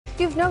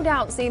You've no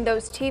doubt seen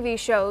those TV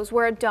shows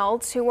where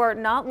adults who are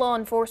not law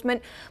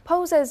enforcement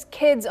pose as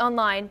kids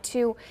online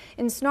to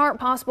ensnare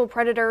possible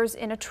predators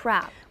in a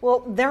trap.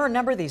 Well, there are a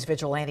number of these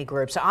vigilante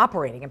groups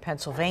operating in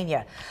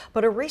Pennsylvania,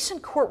 but a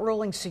recent court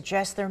ruling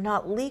suggests they're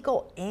not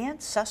legal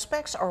and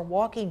suspects are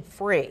walking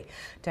free.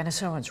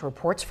 Dennis Owens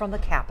reports from the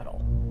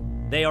Capitol.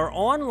 They are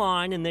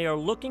online and they are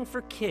looking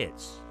for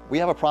kids. We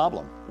have a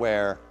problem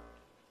where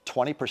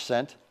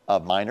 20%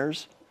 of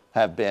minors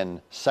have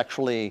been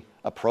sexually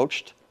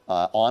approached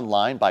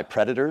online by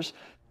predators.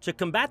 To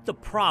combat the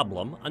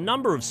problem, a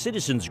number of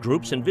citizens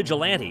groups and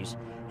vigilantes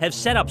have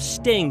set up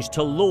stings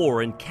to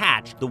lure and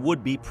catch the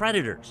would-be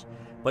predators.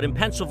 But in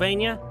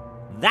Pennsylvania,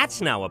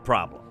 that's now a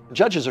problem.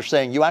 Judges are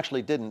saying you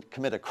actually didn't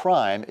commit a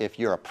crime if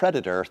you're a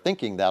predator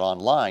thinking that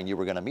online you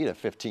were going to meet a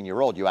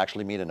 15-year-old. You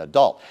actually meet an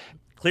adult.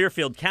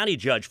 Clearfield County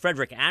Judge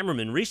Frederick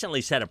Ammerman recently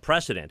set a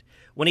precedent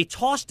when he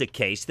tossed a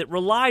case that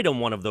relied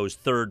on one of those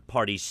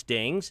third-party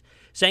stings,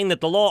 saying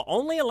that the law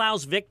only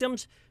allows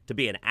victims to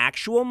be an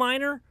actual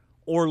minor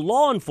or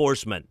law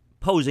enforcement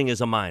posing as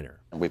a minor.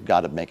 We've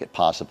got to make it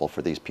possible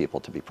for these people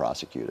to be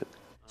prosecuted.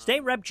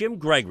 State Rep Jim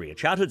Gregory, a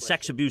childhood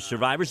sex abuse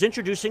survivor, is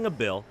introducing a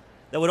bill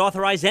that would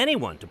authorize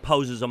anyone to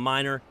pose as a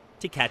minor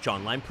to catch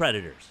online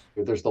predators.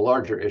 There's the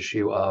larger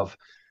issue of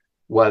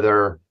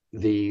whether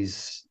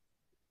these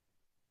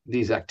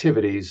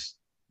activities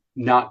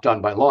not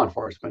done by law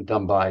enforcement,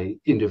 done by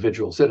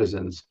individual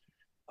citizens,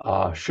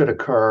 should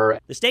occur.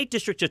 The State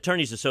District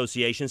Attorneys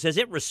Association says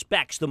it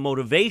respects the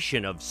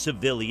motivation of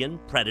civilian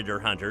predator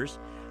hunters,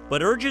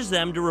 but urges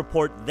them to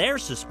report their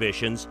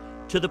suspicions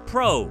to the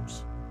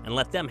pros and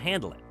let them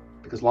handle it.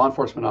 Because law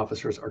enforcement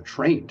officers are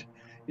trained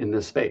in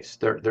this space.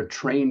 They're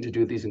trained to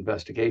do these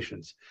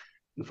investigations.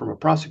 And from a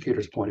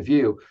prosecutor's point of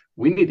view,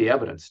 we need the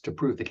evidence to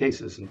prove the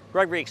cases.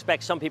 Gregory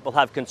expects some people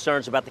have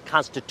concerns about the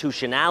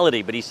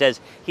constitutionality, but he says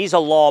he's a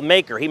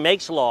lawmaker. He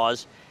makes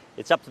laws.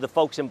 It's up to the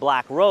folks in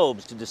black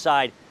robes to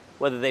decide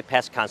whether they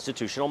pass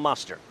constitutional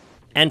muster.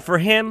 And for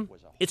him,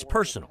 it's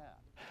personal.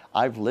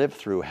 I've lived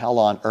through hell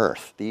on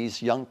earth.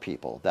 These young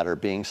people that are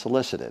being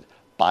solicited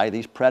by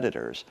these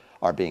predators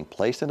are being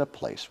placed in a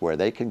place where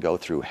they can go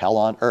through hell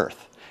on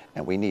earth.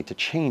 And we need to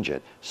change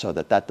it so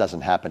that that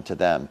doesn't happen to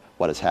them,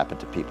 what has happened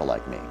to people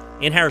like me.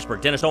 In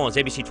Harrisburg, Dennis Owens,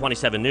 ABC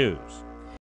 27 News.